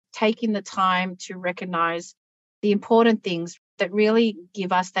taking the time to recognize the important things that really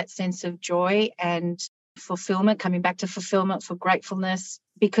give us that sense of joy and fulfillment, coming back to fulfillment for gratefulness,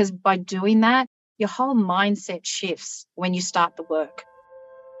 because by doing that, your whole mindset shifts when you start the work.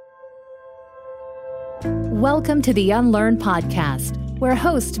 Welcome to the Unlearn Podcast, where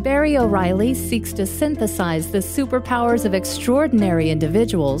host Barry O'Reilly seeks to synthesize the superpowers of extraordinary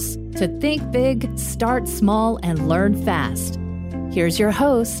individuals to think big, start small, and learn fast. Here's your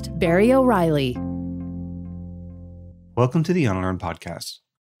host, Barry O'Reilly. Welcome to the Unlearn Podcast.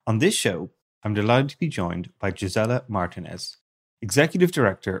 On this show, I'm delighted to be joined by Gisela Martinez, Executive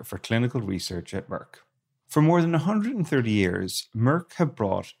Director for Clinical Research at Merck. For more than 130 years, Merck have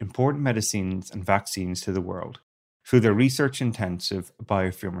brought important medicines and vaccines to the world through their research-intensive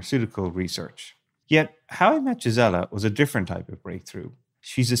biopharmaceutical research. Yet, how I met Gisela was a different type of breakthrough.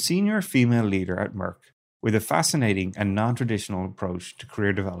 She's a senior female leader at Merck with a fascinating and non-traditional approach to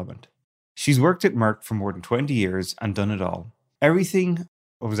career development. She's worked at Merck for more than 20 years and done it all. Everything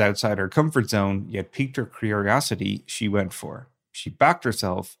was outside her comfort zone, yet piqued her curiosity, she went for. She backed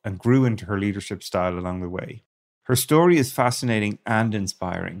herself and grew into her leadership style along the way. Her story is fascinating and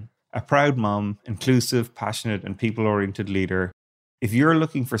inspiring. A proud mom, inclusive, passionate, and people-oriented leader. If you're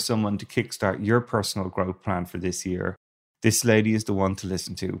looking for someone to kickstart your personal growth plan for this year, this lady is the one to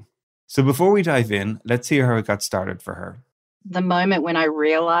listen to. So before we dive in, let's hear how it got started for her. The moment when I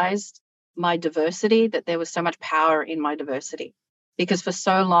realized my diversity, that there was so much power in my diversity. Because for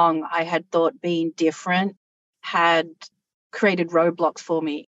so long, I had thought being different had created roadblocks for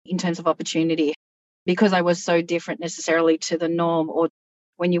me in terms of opportunity, because I was so different necessarily to the norm. Or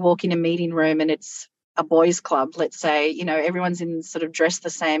when you walk in a meeting room and it's a boys' club, let's say, everyone's in sort of dressed the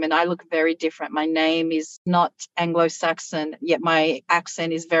same and I look very different. My name is not Anglo-Saxon, yet my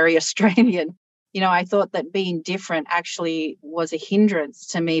accent is very Australian. I thought that being different actually was a hindrance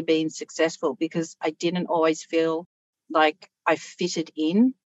to me being successful, because I didn't always feel like I fitted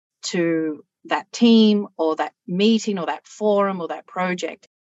in to that team or that meeting or that forum or that project.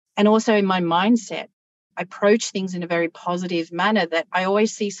 And also in my mindset, I approach things in a very positive manner, that I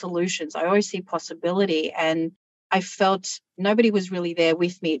always see solutions. I always see possibility. And I felt nobody was really there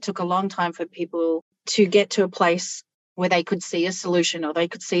with me. It took a long time for people to get to a place where they could see a solution or they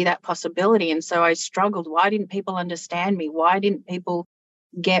could see that possibility. And so I struggled. Why didn't people understand me? Why didn't people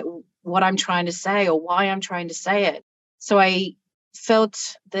get what I'm trying to say or why I'm trying to say it? So I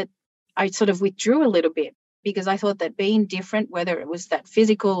felt that I sort of withdrew a little bit, because I thought that being different, whether it was that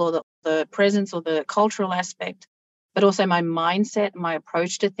physical or the presence or the cultural aspect, but also my mindset, my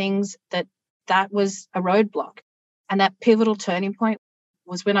approach to things, that was a roadblock. And that pivotal turning point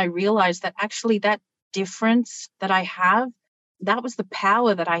was when I realized that actually that difference that I have, that was the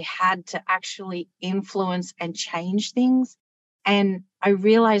power that I had to actually influence and change things. And I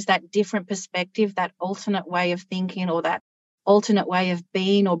realized that different perspective, that alternate way of thinking or that alternate way of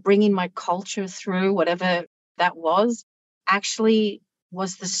being or bringing my culture through, whatever that was, actually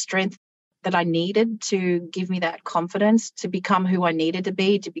was the strength that I needed to give me that confidence to become who I needed to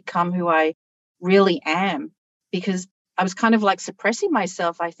be, to become who I really am. Because I was kind of like suppressing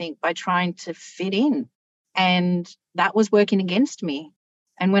myself, I think, by trying to fit in. And that was working against me.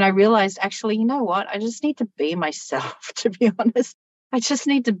 And when I realized, actually, you know what? I just need to be myself, to be honest. I just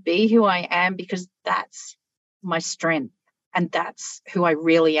need to be who I am, because that's my strength. And that's who I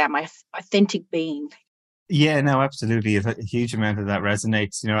really am, my authentic being. Yeah, no, absolutely. A huge amount of that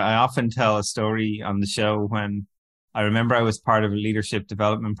resonates. I often tell a story on the show when I remember I was part of a leadership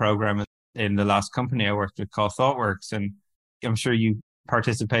development program in the last company I worked with called ThoughtWorks. And I'm sure you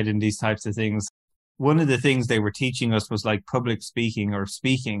participate in these types of things. One of the things they were teaching us was like public speaking or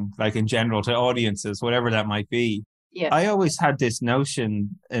speaking, like in general to audiences, whatever that might be. Yeah. I always had this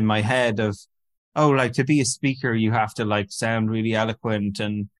notion in my head of, to be a speaker, you have to sound really eloquent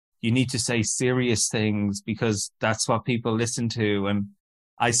and you need to say serious things because that's what people listen to. And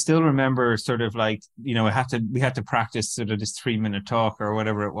I still remember sort of we had to practice sort of this 3-minute talk or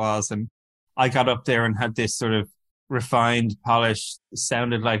whatever it was. And I got up there and had this sort of refined, polished,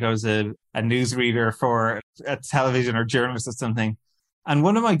 sounded like I was a newsreader for a television or journalist or something. And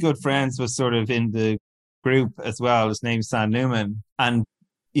one of my good friends was sort of in the group as well. His name's Sam Newman. And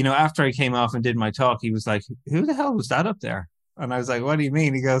after I came off and did my talk, he was like, who the hell was that up there? And I was like, what do you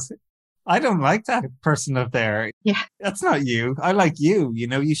mean? He goes, I don't like that person up there. Yeah. That's not you. I like you.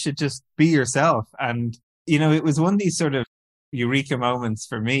 You should just be yourself. And, it was one of these sort of eureka moments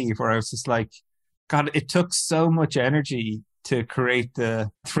for me where I was just like, God, it took so much energy to create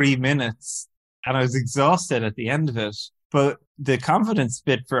the 3 minutes and I was exhausted at the end of it. But the confidence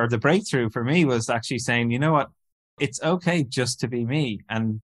bit for the breakthrough for me was actually saying, you know what? It's okay just to be me.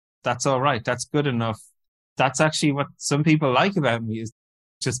 And that's all right. That's good enough. That's actually what some people like about me, is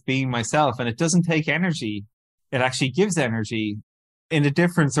just being myself. And it doesn't take energy. It actually gives energy in a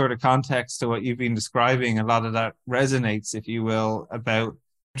different sort of context to what you've been describing. A lot of that resonates, if you will, about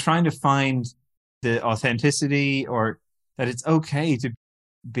trying to find the authenticity, or that it's okay to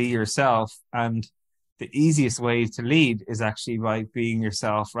be yourself. And the easiest way to lead is actually by being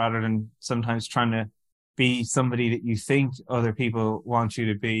yourself, rather than sometimes trying to be somebody that you think other people want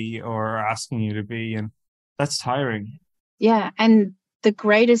you to be or are asking you to be. And that's tiring. Yeah. And the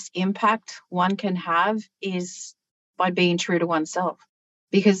greatest impact one can have is by being true to oneself.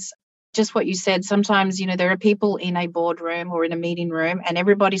 Because just what you said, sometimes, there are people in a boardroom or in a meeting room and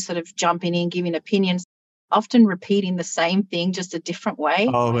everybody's sort of jumping in, giving opinions, often repeating the same thing, just a different way.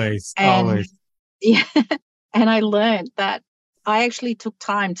 Always. Yeah. And I learned that I actually took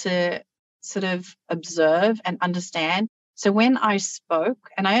time to sort of observe and understand. So when I spoke,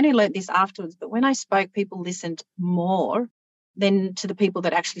 and I only learned this afterwards, but when I spoke, people listened more than to the people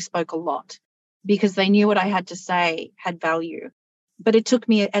that actually spoke a lot, because they knew what I had to say had value. But it took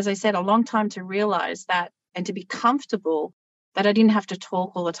me, as I said, a long time to realize that, and to be comfortable that I didn't have to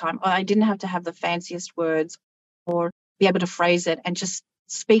talk all the time, or I didn't have to have the fanciest words or be able to phrase it, and just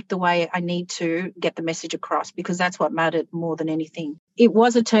speak the way I need to get the message across, because that's what mattered more than anything. It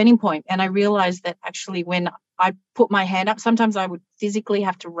was a turning point, and I realized that actually when I put my hand up, sometimes I would physically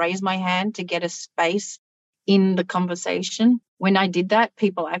have to raise my hand to get a space in the conversation. When I did that,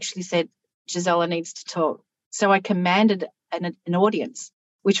 people actually said, Gisela needs to talk. So I commanded an audience,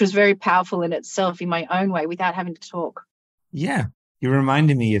 which was very powerful in itself in my own way without having to talk. Yeah. You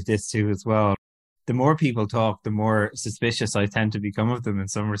reminded me of this too as well. The more people talk, the more suspicious I tend to become of them in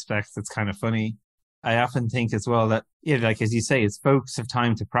some respects. It's kind of funny. I often think as well that, like as you say, as folks have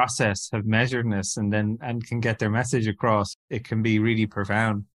time to process, have measuredness, and can get their message across, it can be really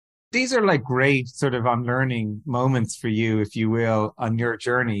profound. These are like great sort of unlearning moments for you, if you will, on your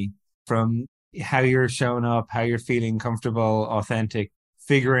journey from how you're showing up, how you're feeling comfortable, authentic,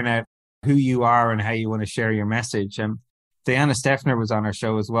 figuring out who you are and how you want to share your message. Diana Steffner was on our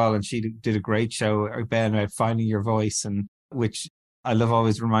show as well, and she did a great show, Ben, about finding your voice, and which I love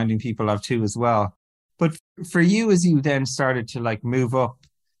always reminding people of too as well. But for you, as you then started to like move up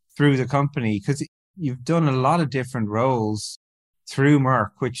through the company, because you've done a lot of different roles through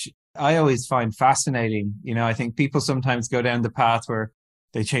Merck, which I always find fascinating. I think people sometimes go down the path where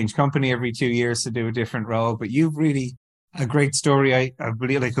they change company every 2 years to do a different role, but you've really a great story, I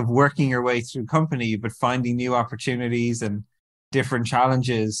believe, like of working your way through company, but finding new opportunities and different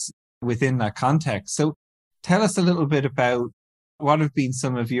challenges within that context. So tell us a little bit about what have been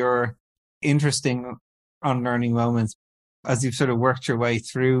some of your interesting unlearning moments as you've sort of worked your way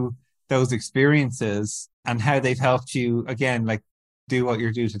through those experiences, and how they've helped you, again, like do what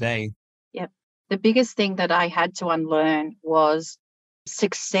you do today. Yep. The biggest thing that I had to unlearn was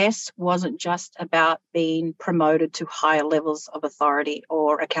success wasn't just about being promoted to higher levels of authority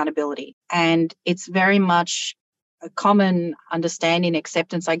or accountability. And it's very much a common understanding,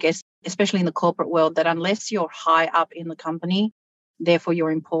 acceptance, I guess, especially in the corporate world, that unless you're high up in the company, therefore you're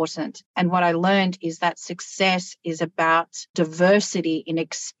important. And what I learned is that success is about diversity in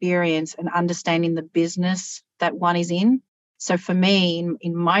experience and understanding the business that one is in. So for me,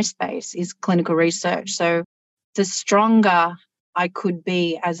 in my space, is clinical research. So the stronger I could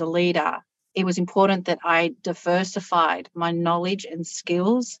be as a leader, it was important that I diversified my knowledge and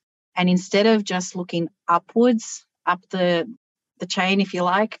skills. And instead of just looking upwards, up the chain, if you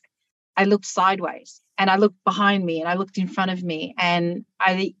like, I looked sideways, and I looked behind me, and I looked in front of me. And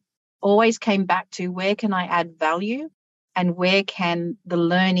I always came back to, where can I add value, and where can the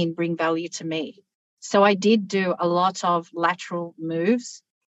learning bring value to me? So I did do a lot of lateral moves.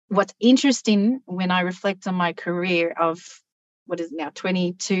 What's interesting when I reflect on my career of, what is it now,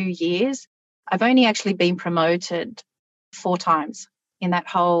 22 years, I've only actually been promoted 4 times in that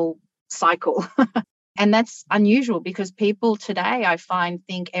whole cycle. And that's unusual, because people today, I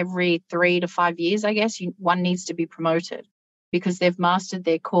think every 3 to 5 years, I guess, one needs to be promoted because they've mastered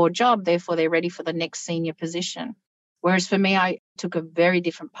their core job. Therefore, they're ready for the next senior position. Whereas for me, I took a very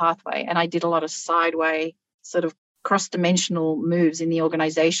different pathway, and I did a lot of sideway sort of cross-dimensional moves in the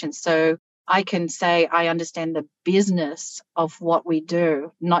organization. So I can say I understand the business of what we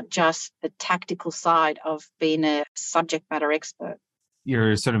do, not just the tactical side of being a subject matter expert.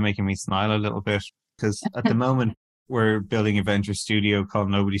 You're sort of making me smile a little bit, because at the moment we're building a venture studio called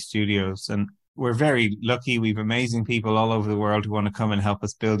Nobody Studios, and we're very lucky. We've amazing people all over the world who want to come and help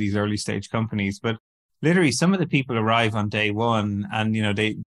us build these early stage companies. But literally some of the people arrive on day one and,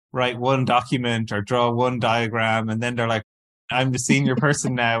 they write one document or draw one diagram, and then they're like, I'm the senior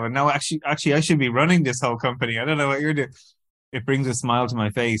person now. And no, actually, I should be running this whole company. I don't know what you're doing. It brings a smile to my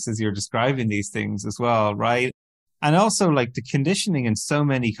face as you're describing these things as well, right? And also, like, the conditioning in so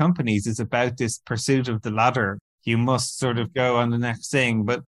many companies is about this pursuit of the ladder. You must sort of go on the next thing.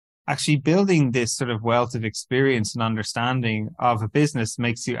 But actually building this sort of wealth of experience and understanding of a business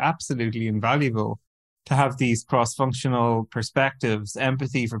makes you absolutely invaluable to have these cross-functional perspectives,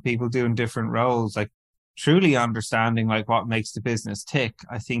 empathy for people doing different roles, like truly understanding like what makes the business tick,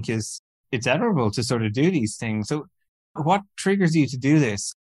 I think it's admirable to sort of do these things. So what triggers you to do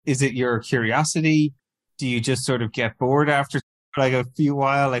this? Is it your curiosity? Do you just sort of get bored after like a few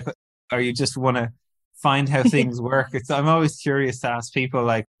while? Like, or you just want to find how things work? I'm always curious to ask people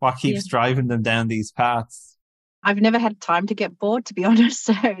like what keeps driving them down these paths. I've never had time to get bored, to be honest.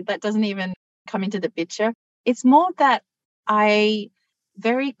 So that doesn't even come into the picture. It's more that I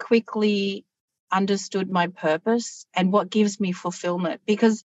very quickly understood my purpose and what gives me fulfillment.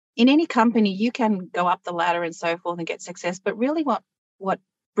 Because in any company, you can go up the ladder and so forth and get success, but really what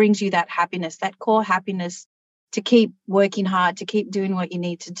brings you that happiness, that core happiness to keep working hard, to keep doing what you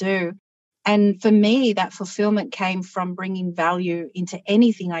need to do. And for me, that fulfillment came from bringing value into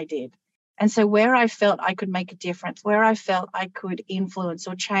anything I did. And so where I felt I could make a difference, where I felt I could influence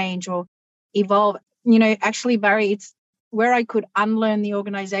or change or evolve, actually, Barry, it's where I could unlearn the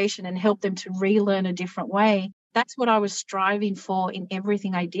organization and help them to relearn a different way. That's what I was striving for in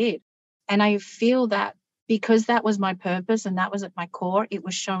everything I did. And I feel that because that was my purpose and that was at my core, it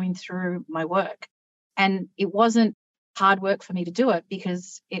was showing through my work. And it wasn't hard work for me to do it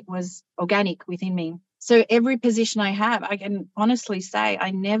because it was organic within me. So every position I have, I can honestly say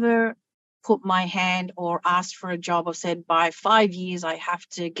I never put my hand or asked for a job or said by 5 years I have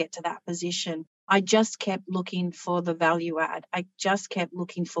to get to that position. I just kept looking for the value add. I just kept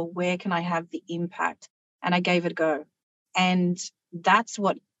looking for where can I have the impact, and I gave it a go. And that's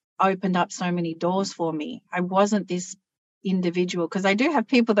what opened up so many doors for me. I wasn't this individual, because I do have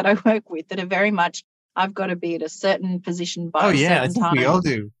people that I work with that are very much, I've got to be at a certain position by a certain time. We all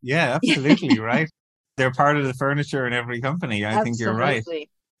do. Yeah, absolutely. Right. They're part of the furniture in every company. I think you're right.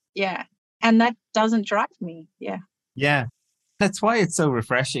 Yeah. And that doesn't drive me. Yeah. Yeah. That's why it's so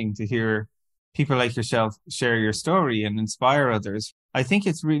refreshing to hear people like yourself share your story and inspire others. I think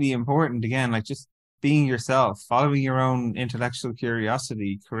it's really important, again, like just being yourself, following your own intellectual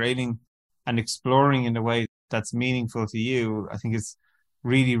curiosity, creating and exploring in a way that's meaningful to you. I think it's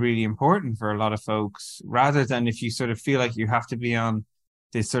really, really important for a lot of folks, rather than if you sort of feel like you have to be on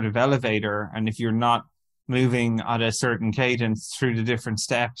this sort of elevator, and if you're not moving at a certain cadence through the different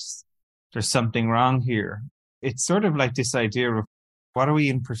steps, there's something wrong here. It's sort of like this idea of what are we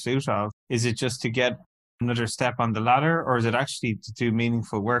in pursuit of? Is it just to get another step on the ladder, or is it actually to do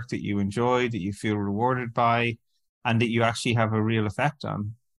meaningful work that you enjoy, that you feel rewarded by, and that you actually have a real effect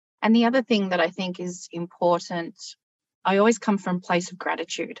on? And the other thing that I think is important, I always come from a place of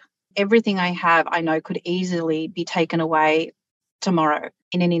gratitude. Everything I have, I know could easily be taken away tomorrow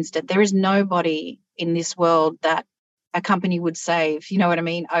in an instant. There is nobody in this world that a company would save, you know what I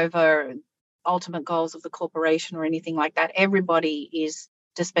mean, over ultimate goals of the corporation or anything like that. Everybody is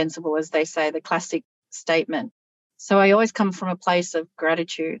dispensable, as they say, the classic statement. So I always come from a place of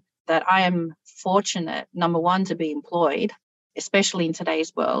gratitude that I am fortunate, number one, to be employed, especially in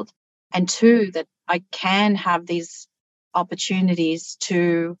today's world, and two, that I can have these opportunities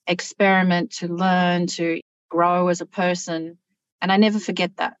to experiment, to learn, to grow as a person. And I never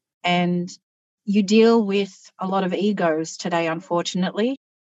forget that. And you deal with a lot of egos today, unfortunately.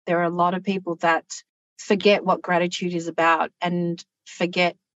 There are a lot of people that forget what gratitude is about and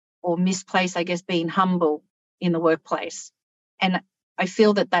forget or misplace, I guess, being humble in the workplace. And I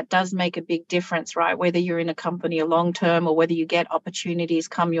feel that that does make a big difference, right? Whether you're in a company a long term or whether you get opportunities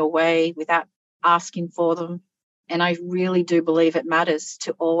come your way without asking for them. And I really do believe it matters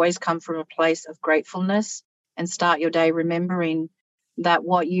to always come from a place of gratefulness and start your day remembering that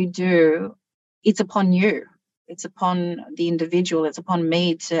what you do, it's upon you. It's upon the individual. It's upon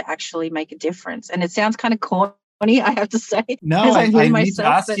me to actually make a difference. And it sounds kind of corny, I have to say. No, I need to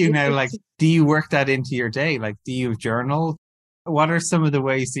ask you now, like, do you work that into your day? Like, do you journal? What are some of the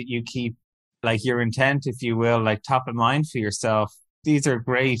ways that you keep, like, your intent, if you will, like, top of mind for yourself? These are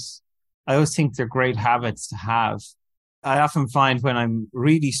great. I always think they're great habits to have. I often find when I'm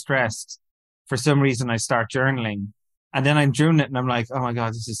really stressed, for some reason, I start journaling. And then I'm doing it and I'm like, oh my God,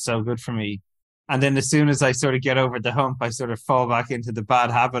 this is so good for me. And then as soon as I sort of get over the hump, I sort of fall back into the bad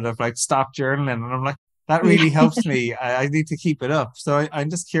habit of like, stop journaling. And I'm like, that really helps me. I need to keep it up. So I'm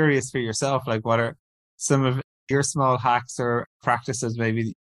just curious for yourself, like, what are some of your small hacks or practices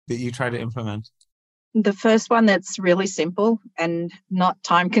maybe that you try to implement? The first one that's really simple and not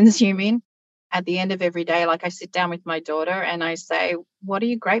time consuming. At the end of every day, like I sit down with my daughter and I say, what are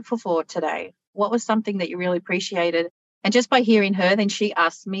you grateful for today? What was something that you really appreciated? And just by hearing her, then she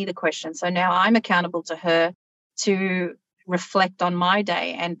asks me the question. So now I'm accountable to her to reflect on my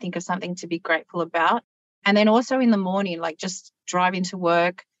day and think of something to be grateful about. And then also in the morning, like just driving to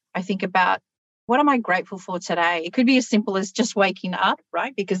work, I think about what am I grateful for today? It could be as simple as just waking up,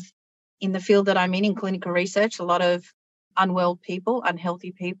 right? Because in the field that I'm in clinical research, a lot of unwell people,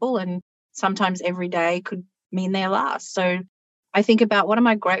 unhealthy people, and sometimes every day could mean their last. So I think about what am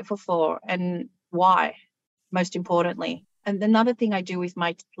I grateful for and why, most importantly. And another thing I do with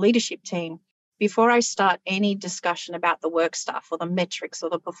my leadership team, before I start any discussion about the work stuff or the metrics or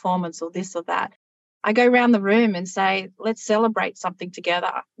the performance or this or that, I go around the room and say, let's celebrate something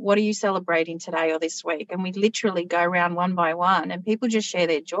together. What are you celebrating today or this week? And we literally go around one by one and people just share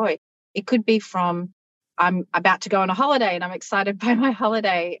their joy. It could be from, I'm about to go on a holiday and I'm excited by my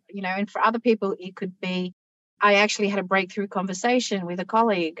holiday, and for other people, it could be, I actually had a breakthrough conversation with a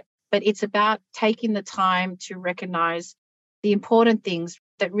colleague. But it's about taking the time to recognize the important things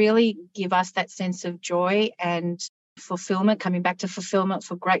that really give us that sense of joy and fulfillment, coming back to fulfillment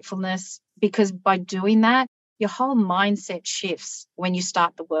for gratefulness, because by doing that, your whole mindset shifts when you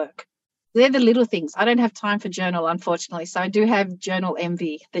start the work. They're the little things. I don't have time for journal, unfortunately. So I do have journal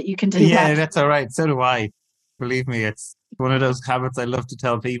envy that you can do. Yeah, that's all right. So do I. Believe me, it's one of those habits I love to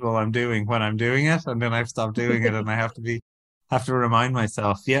tell people I'm doing when I'm doing it. And then I've stopped doing it and I have to remind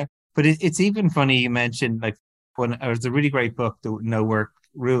myself. Yeah. But it's even funny you mentioned like when it was a really great book, The No Work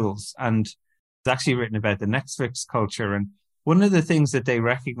Rules, and it's actually written about the Netflix culture. And one of the things that they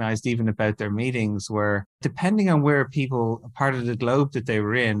recognized even about their meetings were depending on where people, a part of the globe that they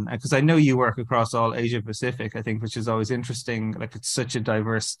were in, because I know you work across all Asia Pacific, I think, which is always interesting. Like it's such a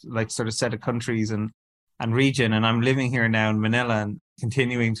diverse, like sort of set of countries and region. And I'm living here now in Manila and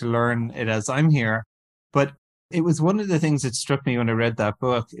continuing to learn it as I'm here. But it was one of the things that struck me when I read that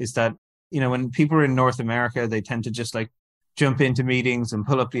book is that, when people are in North America, they tend to just like jump into meetings and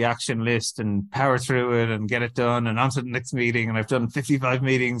pull up the action list and power through it and get it done and on to the next meeting. And I've done 55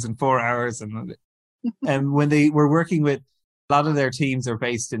 meetings in 4 hours. And when they were working with, a lot of their teams are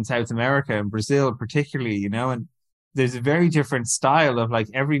based in South America and Brazil particularly, and there's a very different style of like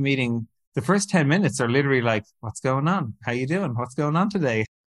every meeting. The first 10 minutes are literally like, what's going on? How you doing? What's going on today?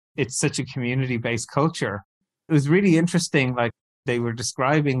 It's such a community-based culture. It was really interesting. Like they were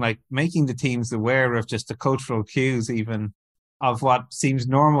describing, like making the teams aware of just the cultural cues, even of what seems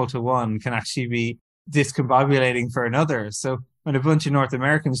normal to one can actually be discombobulating for another. So when a bunch of North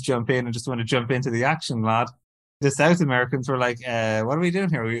Americans jump in and just want to jump into the action, the South Americans were like, what are we doing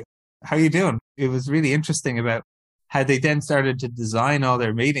here? How are you doing? It was really interesting about how they then started to design all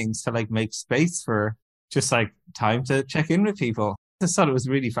their meetings to like make space for just like time to check in with people. I just thought it was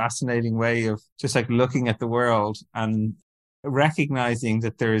a really fascinating way of just like looking at the world and recognizing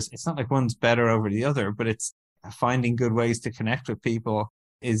that it's not like one's better over the other, but it's finding good ways to connect with people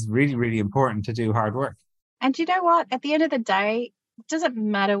is really, really important to do hard work. And you know what? At the end of the day, it doesn't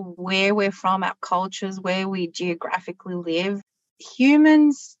matter where we're from, our cultures, where we geographically live.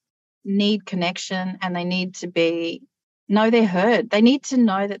 Humans need connection and they need to know they're heard. They need to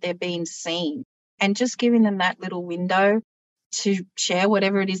know that they're being seen. And just giving them that little window to share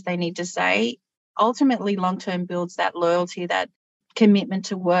whatever it is they need to say, ultimately long-term builds that loyalty, that commitment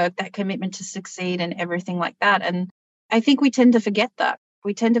to work, that commitment to succeed and everything like that. And I think we tend to forget that.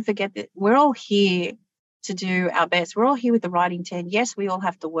 We tend to forget that we're all here to do our best. We're all here with the right intent. Yes, we all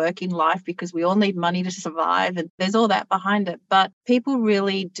have to work in life because we all need money to survive and there's all that behind it. But people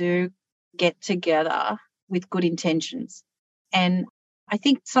really do get together with good intentions. And I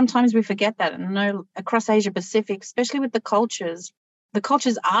think sometimes we forget that. And I know across Asia Pacific, especially with the cultures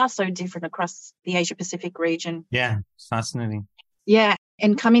are so different across the Asia Pacific region. Yeah, it's fascinating. Yeah.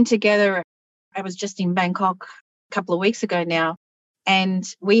 And coming together, I was just in Bangkok a couple of weeks ago now, and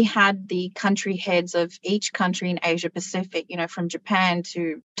we had the country heads of each country in Asia Pacific, from Japan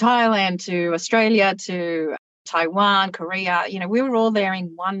to Thailand to Australia to Taiwan, Korea, we were all there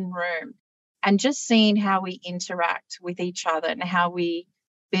in one room, and just seeing how we interact with each other and how we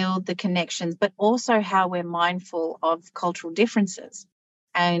build the connections, but also how we're mindful of cultural differences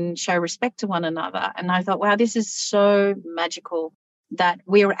and show respect to one another. And I thought, wow, this is so magical that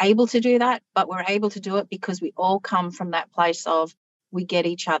we were able to do that, but we're able to do it because we all come from that place of we get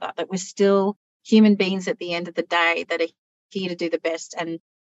each other, that we're still human beings at the end of the day that are here to do the best. And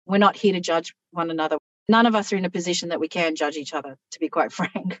we're not here to judge one another. None of us are in a position that we can judge each other, to be quite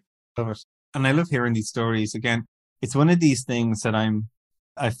frank. Love it. And I love hearing these stories. Again, it's one of these things that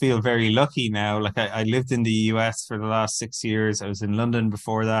I feel very lucky now. Like I lived in the US for the last 6 years. I was in London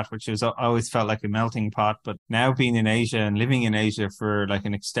before that, which was I always felt like a melting pot. But now being in Asia and living in Asia for like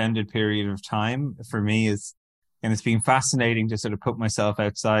an extended period of time for me and it's been fascinating to sort of put myself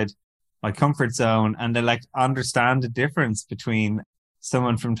outside my comfort zone and to like understand the difference between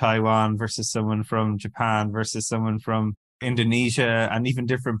someone from Taiwan versus someone from Japan versus someone from Indonesia and even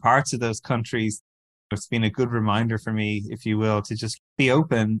different parts of those countries. It's been a good reminder for me, if you will, to just be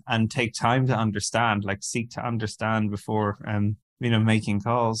open and take time to understand, like seek to understand before, making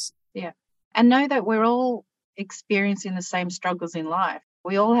calls. Yeah. And know that we're all experiencing the same struggles in life.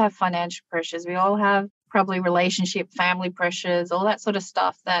 We all have financial pressures. We all have probably relationship, family pressures, all that sort of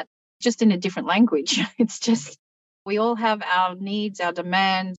stuff that just in a different language. It's just, we all have our needs, our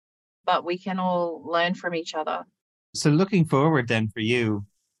demands, but we can all learn from each other. So looking forward then for you,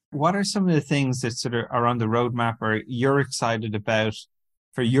 what are some of the things that sort of are on the roadmap or you're excited about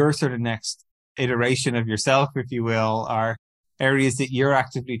for your sort of next iteration of yourself, if you will, are areas that you're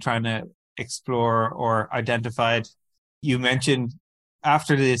actively trying to explore or identified? You mentioned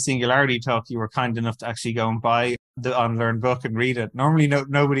after the Singularity talk, you were kind enough to actually go and buy the Unlearn book and read it. Normally,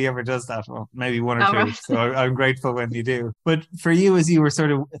 nobody ever does that. Well, maybe one or two. Right. So I'm grateful when you do. But for you, as you were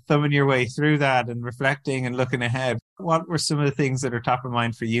sort of thumbing your way through that and reflecting and looking ahead, what were some of the things that are top of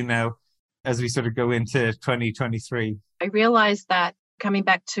mind for you now as we sort of go into 2023? I realized that coming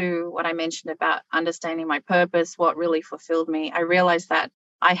back to what I mentioned about understanding my purpose, what really fulfilled me, I realized that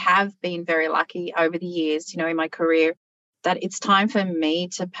I have been very lucky over the years, in my career, that it's time for me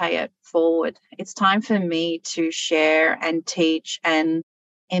to pay it forward. It's time for me to share and teach and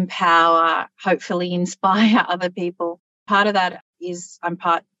empower, hopefully inspire other people. Part of that is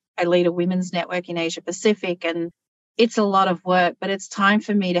I lead a women's network in Asia Pacific, and it's a lot of work, but it's time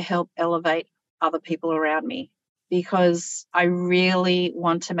for me to help elevate other people around me because I really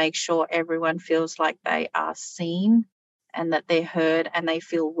want to make sure everyone feels like they are seen and that they're heard and they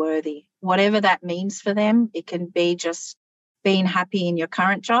feel worthy. Whatever that means for them, it can be just being happy in your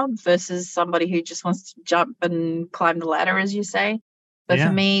current job versus somebody who just wants to jump and climb the ladder, as you say. But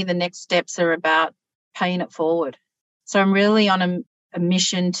for me, the next steps are about paying it forward. So I'm really on a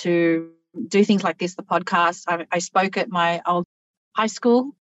mission to do things like this, the podcast. I spoke at my old high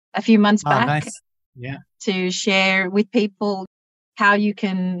school a few months back. Nice. Yeah. To share with people how you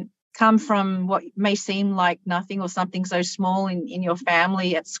can come from what may seem like nothing or something so small in your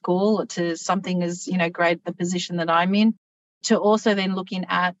family at school to something as, great, the position that I'm in, to also then looking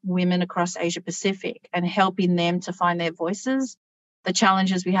at women across Asia Pacific and helping them to find their voices. The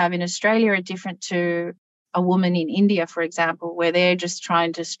challenges we have in Australia are different to a woman in India, for example, where they're just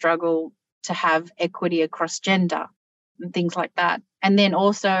trying to struggle to have equity across gender and things like that. And then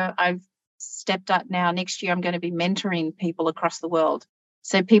also I've stepped up now. Next year, I'm going to be mentoring people across the world.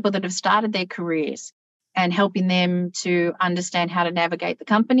 So people that have started their careers and helping them to understand how to navigate the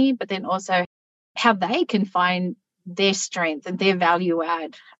company, but then also how they can find their strength and their value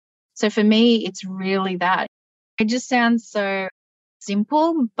add. So for me, it's really that. It just sounds so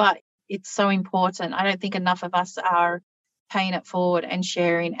simple, but it's so important. I don't think enough of us are paying it forward and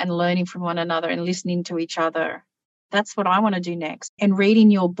sharing and learning from one another and listening to each other. That's what I want to do next. And reading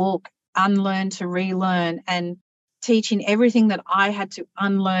your book, Unlearn to Relearn, and teaching everything that I had to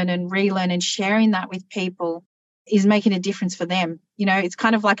unlearn and relearn and sharing that with people is making a difference for them. It's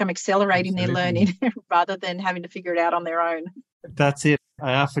kind of like I'm accelerating their learning rather than having to figure it out on their own. That's it.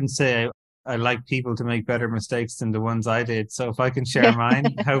 I often say I like people to make better mistakes than the ones I did. So if I can share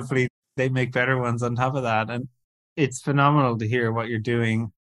mine, hopefully they make better ones on top of that. And it's phenomenal to hear what you're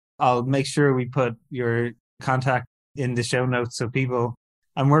doing. I'll make sure we put your contact in the show notes so people,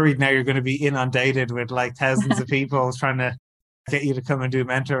 I'm worried now you're going to be inundated with like thousands of people trying to get you to come and do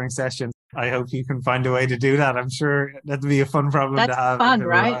mentoring sessions. I hope you can find a way to do that. I'm sure that'd be a fun problem to have. That's fun,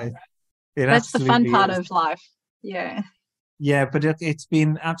 right? That's the fun part of life. Yeah. Yeah, but it's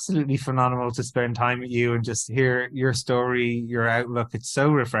been absolutely phenomenal to spend time with you and just hear your story, your outlook. It's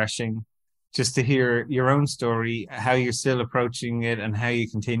so refreshing just to hear your own story, how you're still approaching it and how you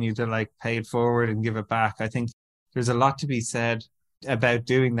continue to like pay it forward and give it back. I think there's a lot to be said about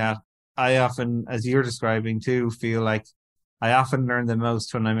doing that. I often, as you're describing too, feel like I often learn the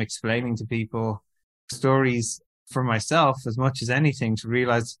most when I'm explaining to people stories for myself as much as anything, to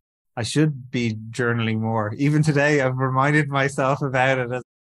realize I should be journaling more. Even today, I've reminded myself about it.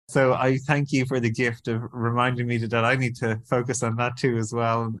 So I thank you for the gift of reminding me that I need to focus on that too as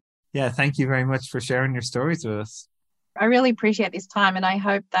well. Yeah, thank you very much for sharing your stories with us. I really appreciate this time, and I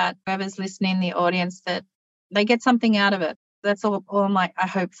hope that whoever's listening, the audience, that they get something out of it. That's all I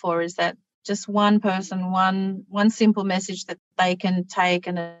hope for, is that just one person, one simple message that they can take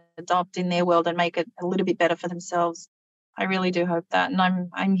and adopt in their world and make it a little bit better for themselves. I really do hope that. And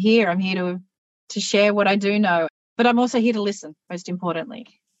I'm here to share what I do know, but I'm also here to listen, most importantly.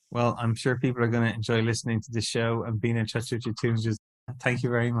 Well, I'm sure people are going to enjoy listening to this show and being in touch with you too. Just thank you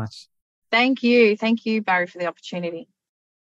very much. Thank you. Thank you, Barry, for the opportunity.